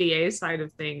IGDA side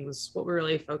of things, what we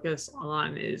really focus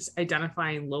on is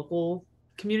identifying local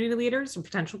community leaders and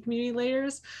potential community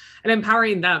leaders and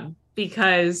empowering them,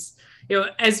 because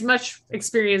as much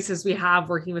experience as we have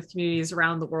working with communities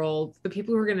around the world, the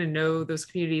people who are going to know those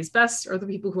communities best are the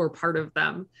people who are part of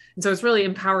them. And so it's really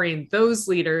empowering those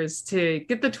leaders to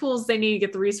get the tools they need,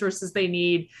 get the resources they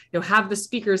need, have the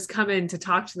speakers come in to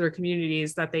talk to their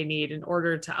communities that they need in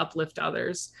order to uplift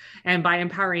others. And by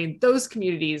empowering those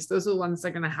communities, those are the ones that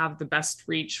are going to have the best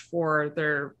reach for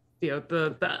their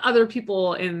the other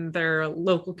people in their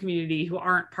local community who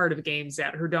aren't part of games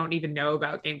yet, who don't even know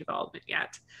about game development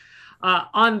yet.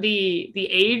 On the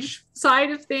age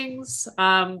side of things,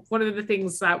 one of the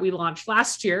things that we launched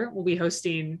last year, we'll be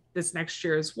hosting this next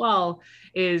year as well,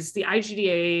 is the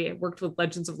IGDA worked with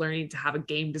Legends of Learning to have a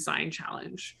game design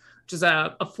challenge, which is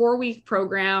a 4-week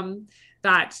program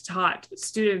that taught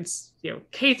students,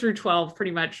 K through 12,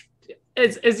 pretty much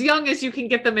as young as you can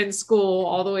get them in school,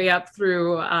 all the way up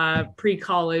through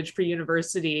pre-college,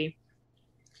 pre-university,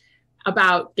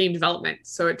 about game development.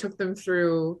 So it took them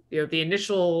through, the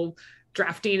initial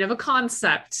drafting of a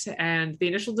concept and the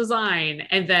initial design,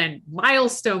 and then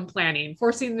milestone planning,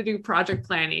 forcing them to do project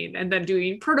planning, and then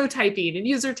doing prototyping and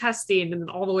user testing, and then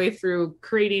all the way through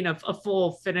creating a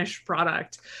full finished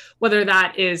product, whether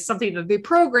that is something that they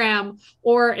program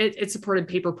or it supported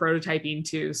paper prototyping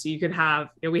too. So you could have,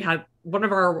 we had one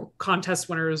of our contest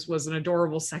winners was an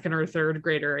adorable 2nd or 3rd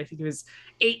grader. I think he was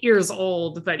 8 years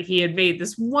old, but he had made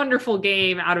this wonderful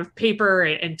game out of paper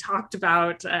and talked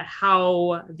about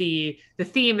how the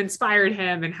theme inspired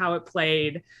him and how it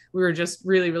played. We were just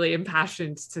really, really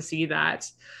impassioned to see that.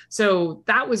 So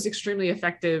that was extremely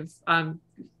effective.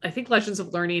 I think Legends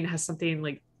of Learning has something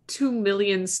like 2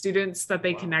 million students that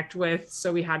they connect with.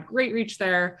 So we had great reach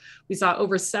there. We saw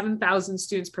over 7,000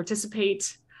 students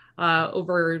participate,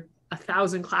 over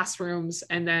 1,000 classrooms.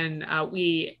 And then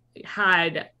we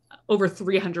had over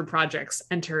 300 projects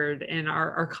entered in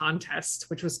our contest,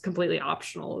 which was completely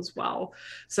optional as well.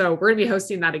 So we're going to be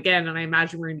hosting that again. And I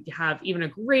imagine we're going to have even a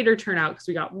greater turnout because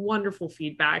we got wonderful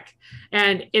feedback.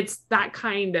 And it's that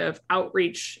kind of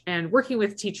outreach and working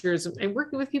with teachers and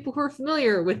working with people who are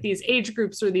familiar with these age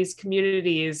groups or these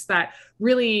communities that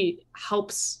really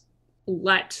helps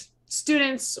let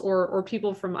students or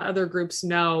people from other groups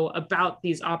know about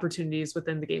these opportunities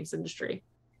within the games industry.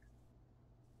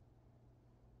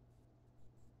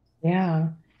 Yeah.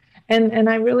 And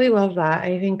I really love that.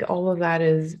 I think all of that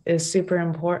is super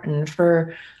important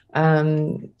for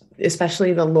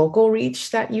Especially the local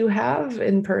reach that you have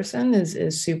in person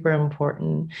is super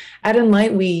important. At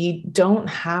Enlight, we don't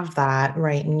have that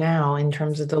right now in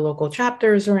terms of the local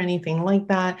chapters or anything like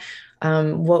that.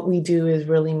 What we do is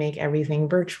really make everything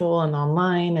virtual and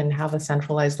online and have a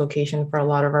centralized location for a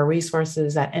lot of our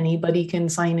resources that anybody can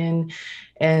sign in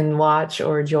and watch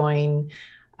or join.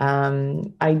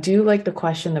 I do like the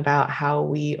question about how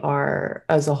we are,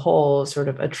 as a whole, sort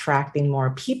of attracting more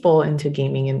people into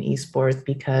gaming and esports,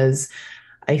 because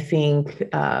I think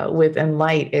with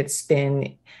Enlight, it's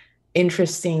been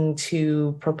interesting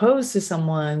to propose to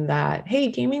someone that, hey,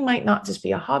 gaming might not just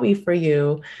be a hobby for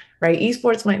you, right?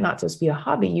 Esports might not just be a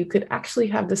hobby. You could actually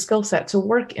have the skill set to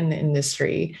work in the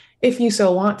industry if you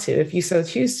so want to, if you so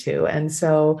choose to. And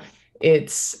so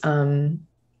it's,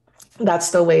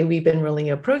 that's the way we've been really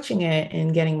approaching it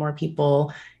and getting more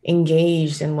people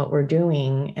engaged in what we're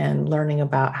doing and learning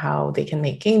about how they can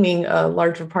make gaming a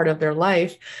larger part of their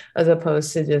life, as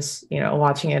opposed to just,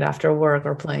 watching it after work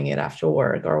or playing it after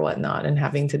work or whatnot and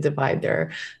having to divide their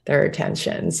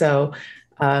attention. So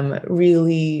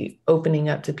really opening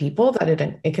up to people that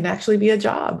it can actually be a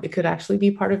job. It could actually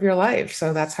be part of your life.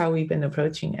 So that's how we've been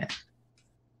approaching it.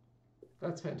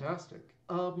 That's fantastic.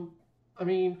 I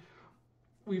mean,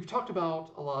 we've talked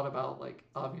about a lot about, like,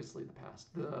 obviously the past,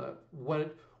 the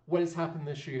what has happened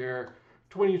this year,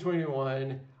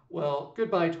 2021. Well,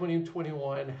 goodbye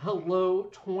 2021. Hello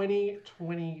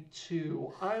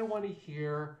 2022. I want to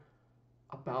hear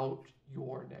about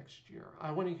your next year.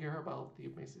 I want to hear about the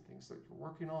amazing things that you're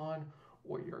working on,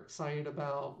 what you're excited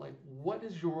about. Like, what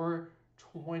does your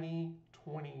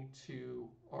 2022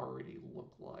 already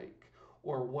look like?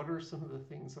 Or what are some of the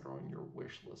things that are on your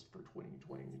wish list for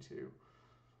 2022?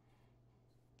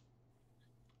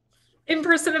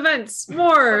 In-person events,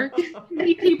 more,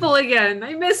 meet people again.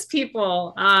 I miss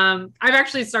people. I've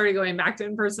actually started going back to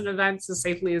in-person events as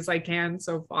safely as I can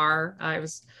so far. I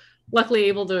was luckily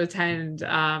able to attend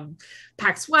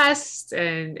PAX West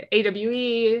and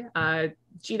AWE,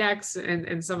 GDEX,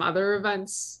 and some other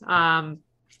events.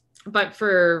 But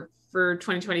for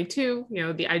 2022,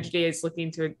 the IGDA is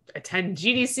looking to attend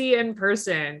GDC in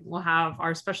person. We'll have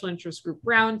our special interest group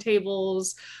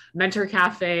roundtables, mentor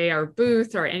cafe, our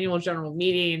booth, our annual general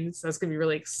meetings. That's going to be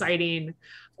really exciting.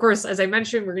 Of course, as I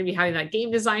mentioned, we're going to be having that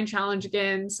game design challenge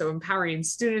again. So empowering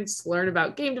students to learn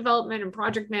about game development and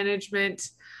project management.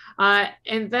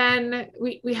 And then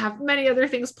we have many other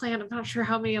things planned. I'm not sure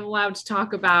how many I'm allowed to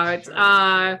talk about,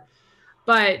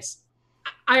 but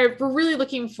we're really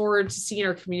looking forward to seeing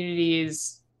our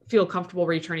communities feel comfortable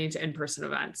returning to in-person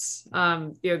events.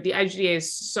 The IGDA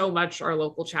is so much our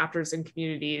local chapters and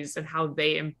communities and how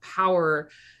they empower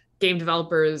game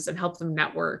developers and help them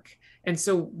network. And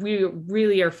so we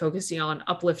really are focusing on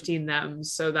uplifting them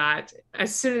so that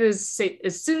as soon as it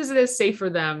is safe for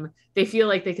them, they feel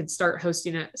like they can start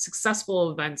hosting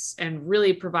successful events and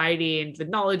really providing the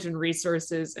knowledge and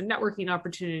resources and networking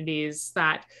opportunities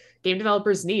that game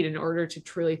developers need in order to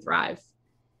truly thrive.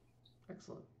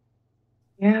 Excellent.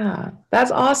 Yeah,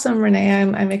 that's awesome, Renee.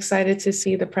 I'm excited to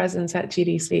see the presence at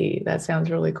GDC. That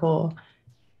sounds really cool.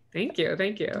 Thank you.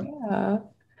 Yeah.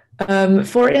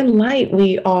 For Enlight,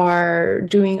 we are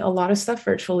doing a lot of stuff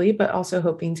virtually, but also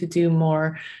hoping to do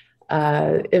more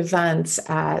events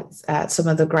at some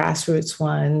of the grassroots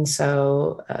ones.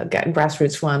 So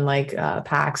grassroots one like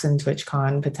PAX and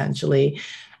TwitchCon potentially.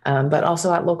 But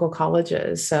also at local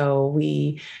colleges. So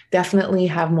we definitely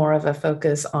have more of a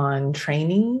focus on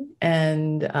training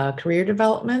and career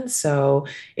development. So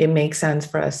it makes sense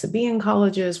for us to be in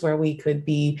colleges where we could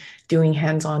be doing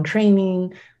hands-on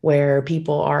training, where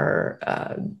people are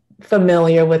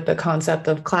familiar with the concept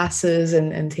of classes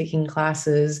and taking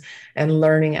classes and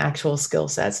learning actual skill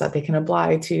sets that they can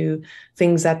apply to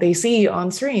things that they see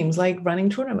on streams, like running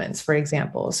tournaments, for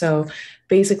example. So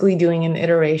basically doing an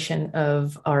iteration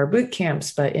of our boot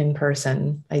camps, but in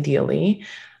person, ideally.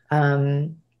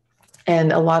 And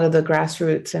a lot of the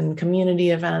grassroots and community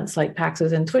events like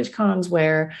PAXs and TwitchCons,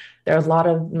 where there are a lot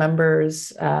of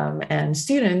members and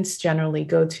students generally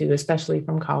go to, especially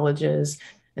from colleges.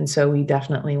 And so we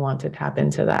definitely want to tap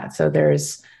into that. So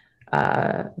there's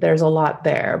a lot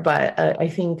there, but I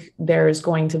think there's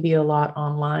going to be a lot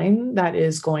online that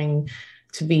is going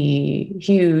to be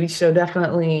huge. So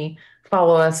definitely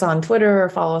follow us on Twitter or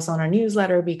follow us on our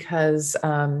newsletter, because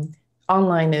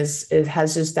online has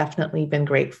just definitely been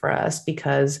great for us,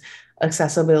 because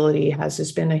accessibility has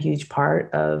just been a huge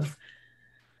part of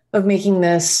making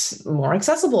this more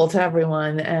accessible to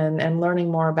everyone and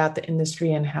learning more about the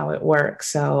industry and how it works.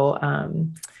 So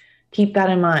keep that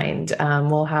in mind.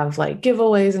 We'll have like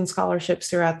giveaways and scholarships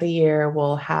throughout the year.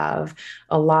 We'll have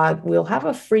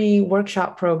a free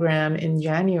workshop program in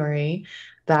January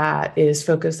that is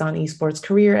focused on esports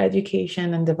career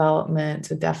education and development.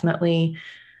 So definitely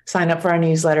sign up for our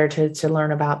newsletter to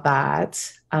learn about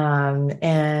that.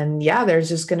 And yeah, there's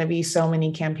just going to be so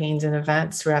many campaigns and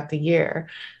events throughout the year,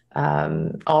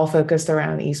 all focused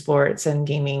around esports and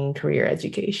gaming career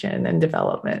education and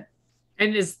development.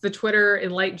 And is the Twitter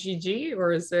EnlightGG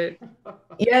or is it?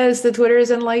 Yes, the Twitter is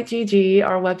EnlightGG.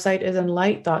 Our website is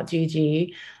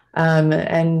enlight.gg.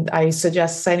 And I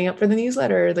suggest signing up for the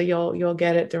newsletter that you'll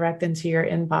get it direct into your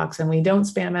inbox, and we don't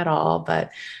spam at all. But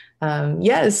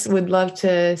yes, would love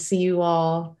to see you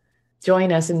all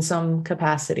join us in some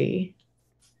capacity.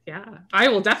 Yeah, I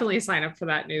will definitely sign up for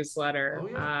that newsletter. Oh,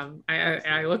 yeah.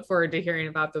 I look forward to hearing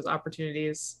about those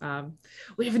opportunities.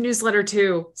 We have a newsletter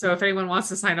too, so if anyone wants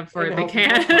to sign up for it, they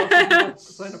can.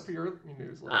 Sign up for your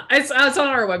newsletter. It's on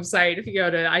our website. If you go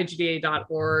to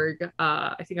igda.org,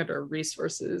 I think under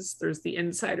resources, there's the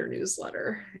insider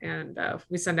newsletter. And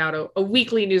we send out a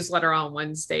weekly newsletter on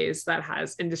Wednesdays that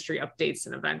has industry updates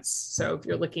and events. So if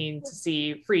you're looking to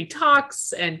see free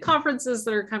talks and conferences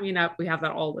that are coming up, we have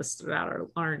that all listed out on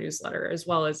our newsletter, as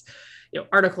well as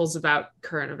articles about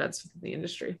current events within the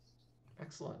industry.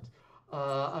 Excellent.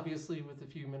 Obviously, with the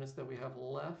few minutes that we have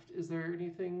left, is there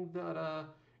anything that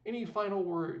any final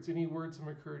words, any words of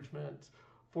encouragement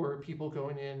for people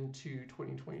going into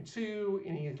 2022?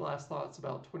 Any last thoughts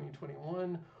about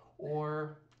 2021,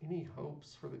 or any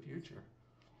hopes for the future?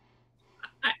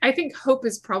 I think hope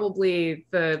is probably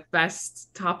the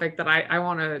best topic that I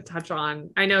want to touch on.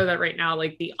 I know that right now,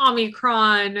 like the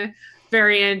Omicron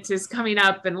variant is coming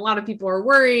up and a lot of people are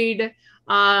worried.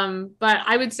 But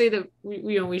I would say that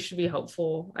we should be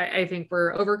hopeful. I think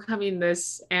we're overcoming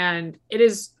this, and it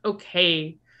is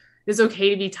okay. It's okay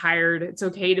to be tired. It's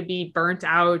okay to be burnt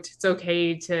out. It's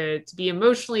okay to be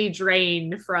emotionally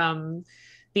drained from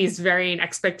these varying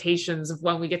expectations of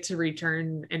when we get to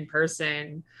return in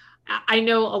person. I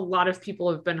know a lot of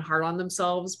people have been hard on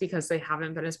themselves because they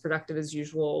haven't been as productive as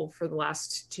usual for the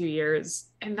last 2 years.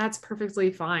 And that's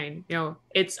perfectly fine.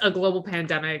 It's a global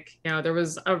pandemic. There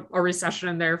was a recession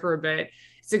in there for a bit.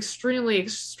 It's extremely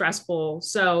stressful.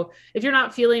 So if you're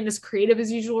not feeling as creative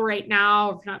as usual right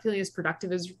now, if you're not feeling as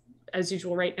productive as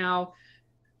usual right now,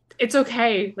 it's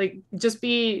okay. Like, just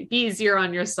be easier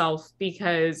on yourself,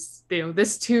 because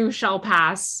this too shall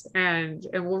pass, and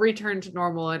we'll return to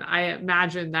normal. And I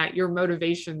imagine that your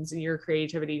motivations and your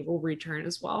creativity will return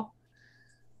as well.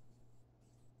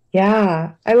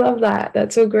 Yeah, I love that.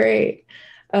 That's so great.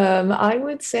 I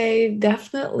would say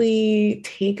definitely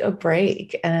take a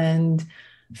break and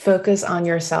focus on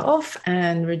yourself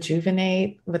and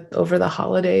rejuvenate over the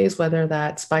holidays, whether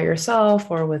that's by yourself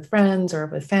or with friends or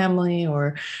with family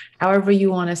or however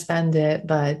you want to spend it.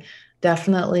 But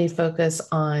definitely focus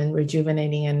on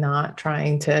rejuvenating and not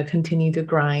trying to continue to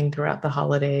grind throughout the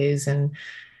holidays. And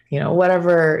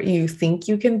whatever you think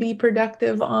you can be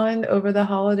productive on over the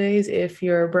holidays, if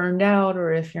you're burned out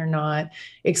or if you're not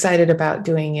excited about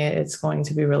doing it, it's going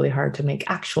to be really hard to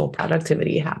make actual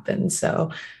productivity happen.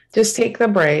 So just take the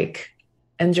break,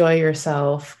 enjoy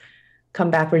yourself,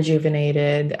 come back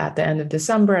rejuvenated at the end of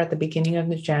December, at the beginning of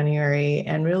January,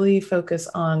 and really focus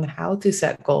on how to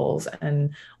set goals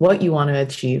and what you want to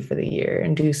achieve for the year,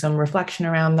 and do some reflection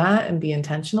around that and be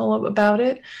intentional about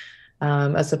it,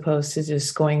 as opposed to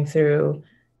just going through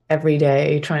every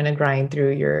day trying to grind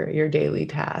through your daily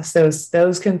tasks.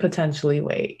 Those can potentially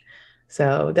wait.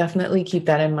 So definitely keep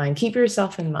that in mind. Keep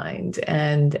yourself in mind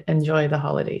and enjoy the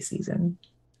holiday season.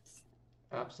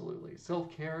 Absolutely.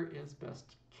 Self-care is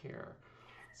best care.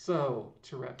 So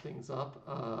to wrap things up,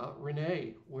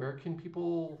 Renee, where can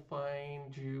people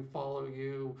find you, follow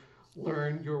you,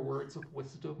 learn your words of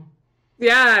wisdom?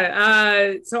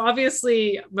 Yeah, so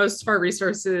obviously most of our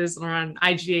resources are on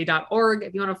igda.org.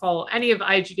 If you want to follow any of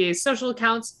IGDA's social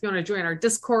accounts, if you want to join our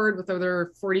Discord with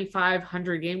over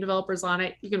 4,500 game developers on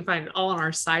it, you can find it all on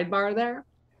our sidebar there.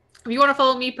 If you want to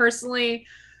follow me personally,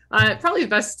 probably the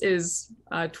best is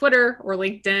Twitter or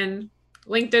LinkedIn.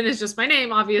 LinkedIn is just my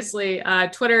name, obviously.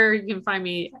 Twitter, you can find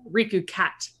me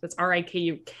RikuKat. That's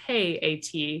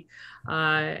RIKUKAT.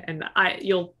 And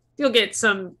you'll get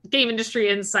some game industry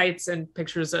insights and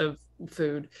pictures of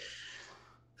food.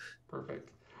 Perfect.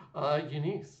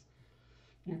 Eunice.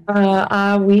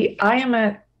 I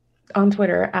am on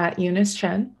Twitter at Eunice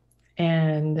Chen,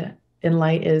 and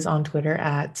Enlight is on Twitter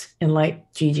at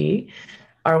EnlightGG.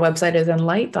 Our website is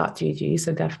enlight.gg,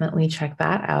 so definitely check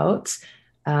that out.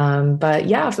 But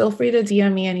yeah, feel free to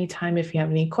DM me anytime if you have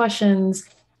any questions.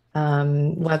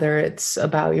 Whether it's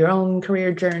about your own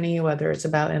career journey, whether it's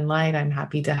about Enlight, I'm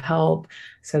happy to help.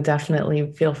 So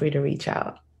definitely feel free to reach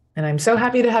out. And I'm so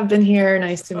happy to have been here.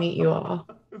 Nice to meet you all.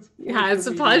 Yeah, it's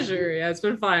a pleasure. Yeah, it's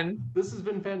been fun. This has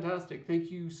been fantastic. Thank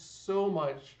you so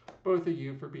much, both of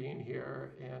you, for being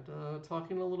here and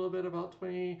talking a little bit about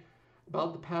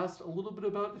about the past, a little bit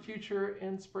about the future,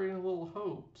 and spreading a little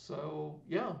hope. So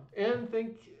yeah, and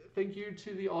thank you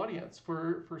to the audience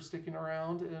for sticking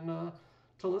around and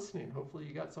to listening. Hopefully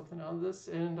you got something out of this,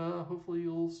 and hopefully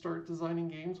you'll start designing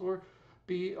games or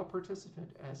be a participant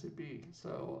as it be.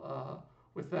 So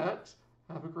with that,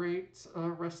 have a great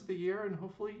rest of the year, and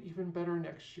hopefully even better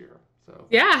next year. So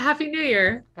yeah, Happy New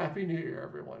Year. Happy New Year,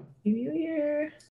 everyone. New Year.